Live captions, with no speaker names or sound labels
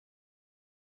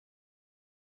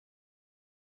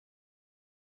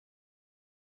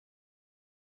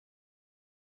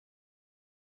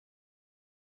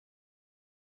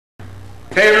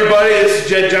Hey everybody, this is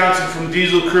Jed Johnson from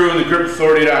Diesel Crew and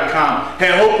thegripauthority.com. Hey,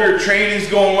 I hope your training's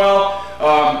going well.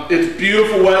 It's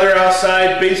beautiful weather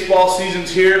outside, baseball season's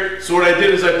here, so what I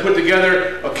did is I put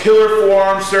together a killer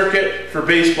forearm circuit for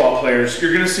baseball players.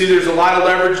 You're going to see there's a lot of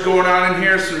leverage going on in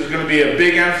here, so there's going to be a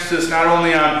big emphasis not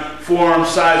only on forearm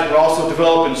size, but also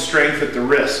developing strength at the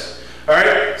wrist.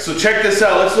 Alright, so check this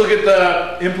out. Let's look at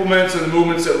the implements and the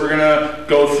movements that we're going to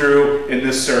go through in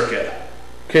this circuit.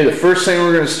 Okay, the first thing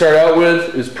we're going to start out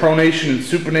with is pronation and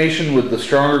supination with the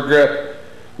stronger grip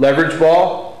leverage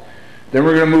ball. Then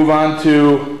we're going to move on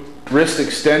to wrist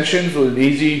extensions with an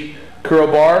easy curl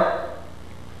bar.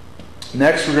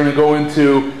 Next we're going to go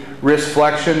into wrist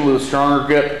flexion with a stronger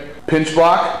grip pinch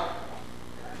block.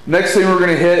 Next thing we're going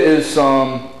to hit is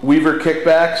some Weaver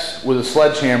kickbacks with a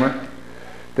sledgehammer.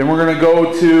 Then we're going to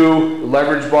go to the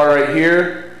leverage bar right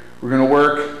here. We're going to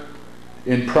work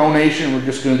in pronation. We're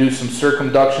just going to do some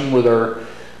circumduction with our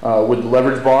with the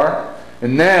leverage bar,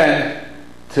 and then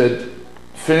to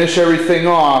finish everything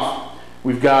off,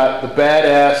 we've got the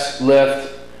badass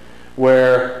lift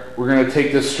where we're going to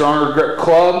take this stronger grip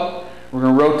club. We're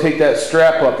going to rotate that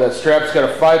strap up. That strap's got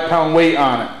a 5-pound weight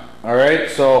on it. All right.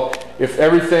 So if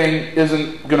everything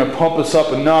isn't going to pump us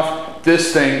up enough,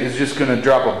 this thing is just going to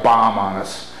drop a bomb on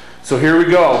us. So here we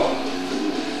go.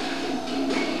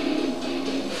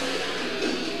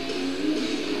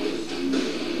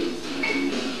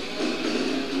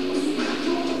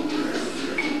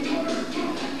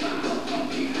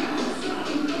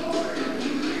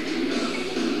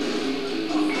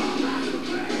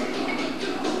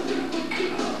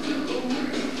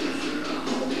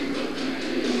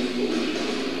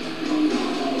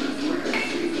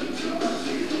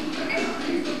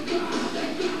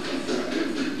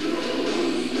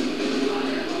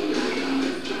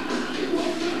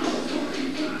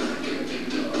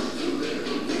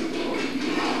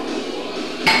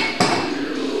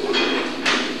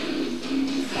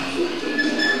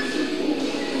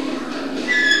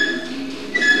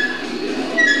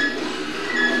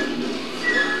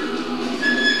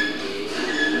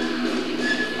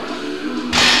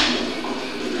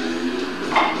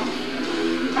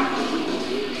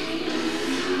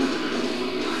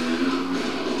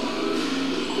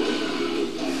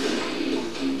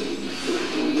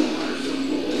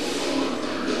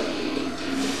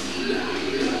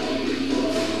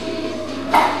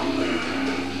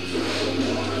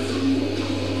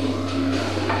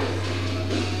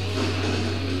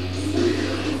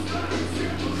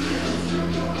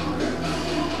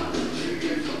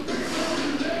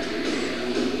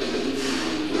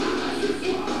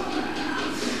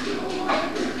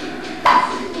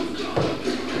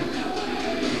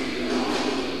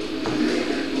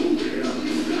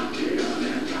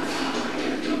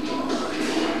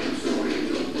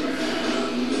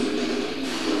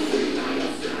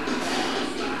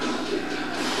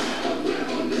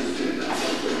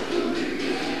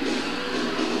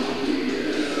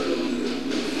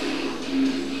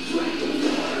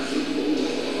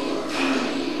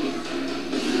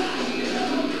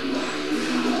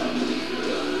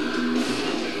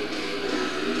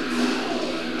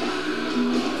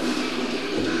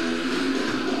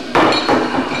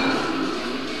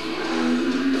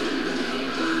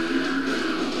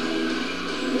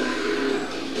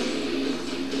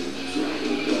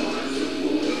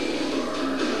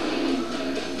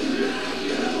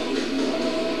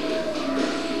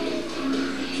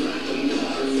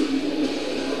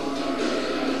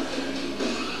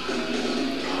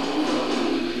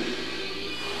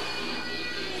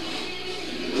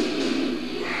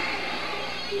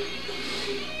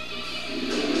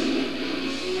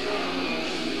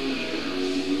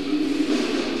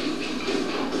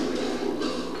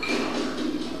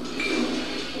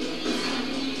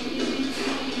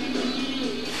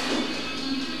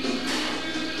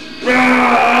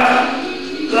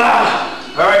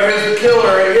 Alright, here's the killer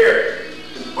right here.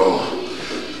 Oh.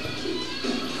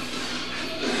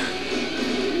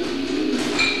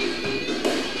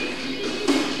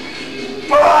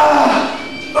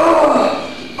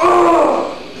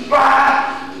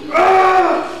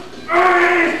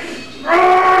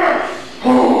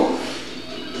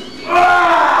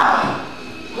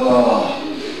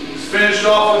 Let's finish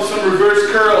off with some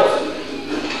reverse curls.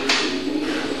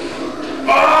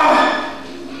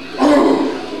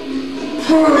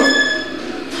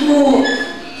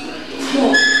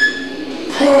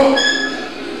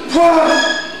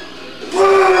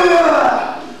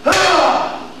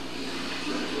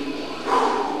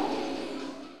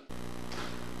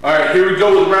 Alright, here we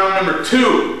go with round number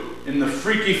 2 in the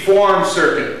freaky forearm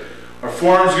circuit. Our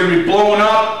forearm's going to be blowing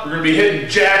up. We're going to be hitting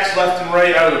jacks left and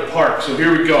right out of the park. So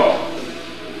here we go.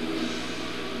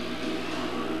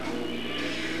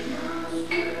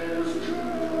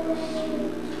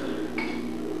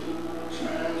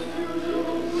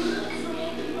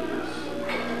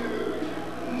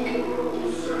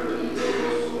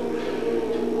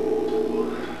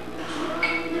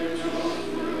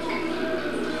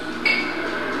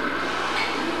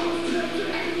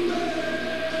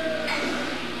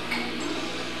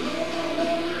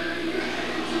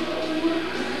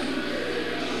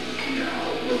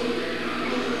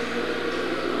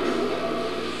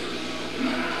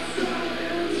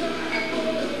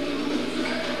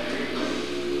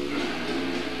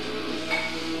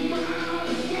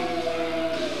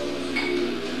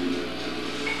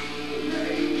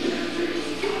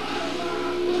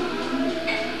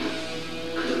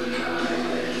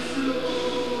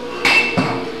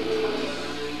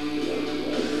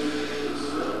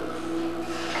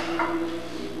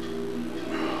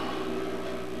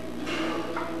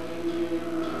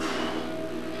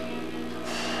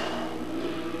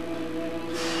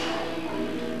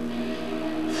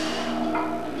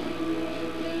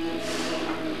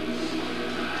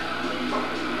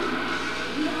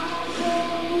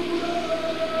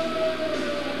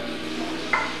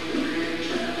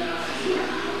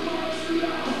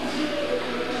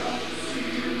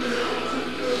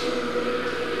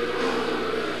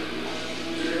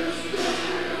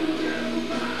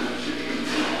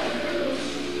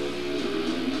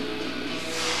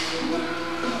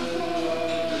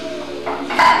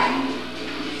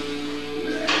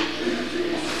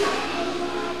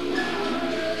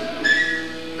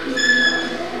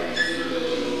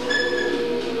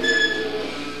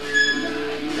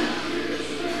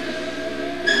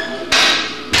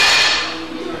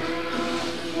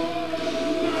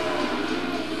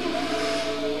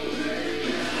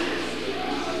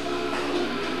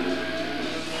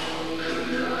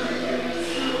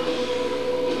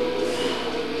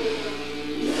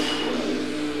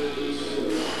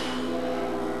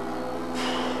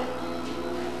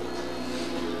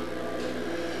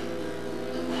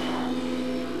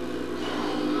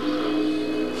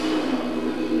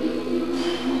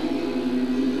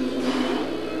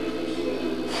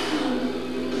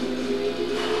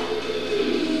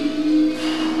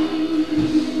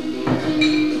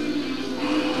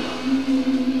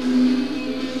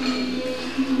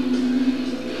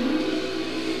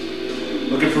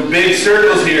 Looking for big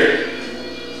circles here.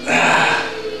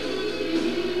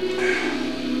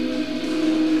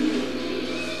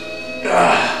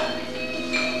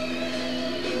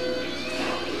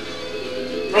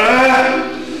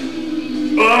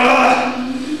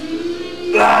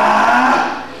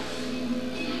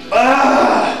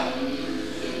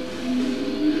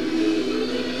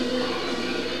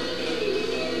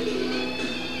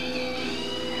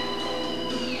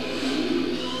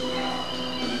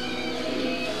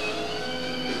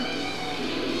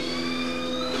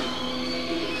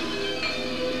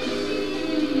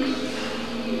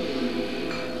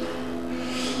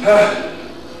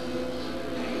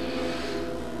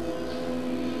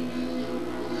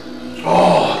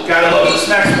 Oh, gotta love this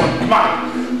next one. Come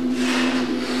on.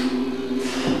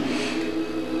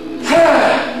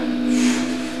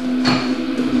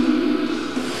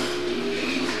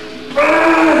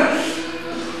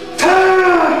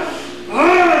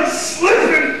 It's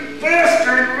slipping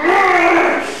faster.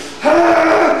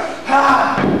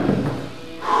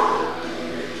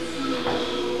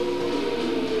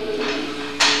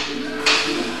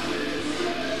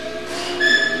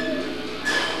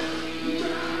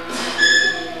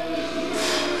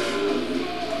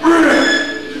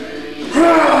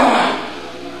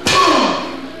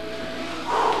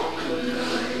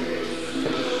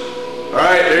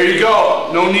 Alright, there you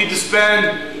go. No need to spend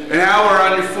an hour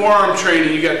on your forearm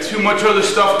training. You got too much other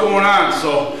stuff going on.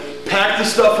 So pack the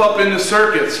stuff up into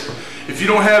circuits. If you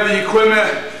don't have the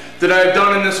equipment that I've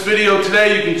done in this video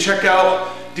today, you can check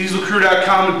out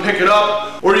dieselcrew.com and pick it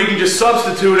up, or you can just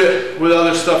substitute it with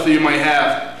other stuff that you might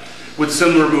have with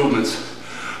similar movements.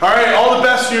 Alright, all the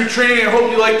best in your training. I hope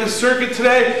you like this circuit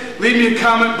today. Leave me a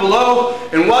comment below,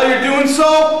 and while you're doing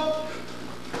so,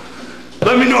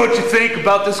 let me know what you think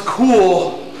about this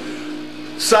cool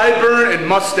sideburn and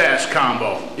mustache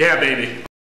combo. Yeah, baby.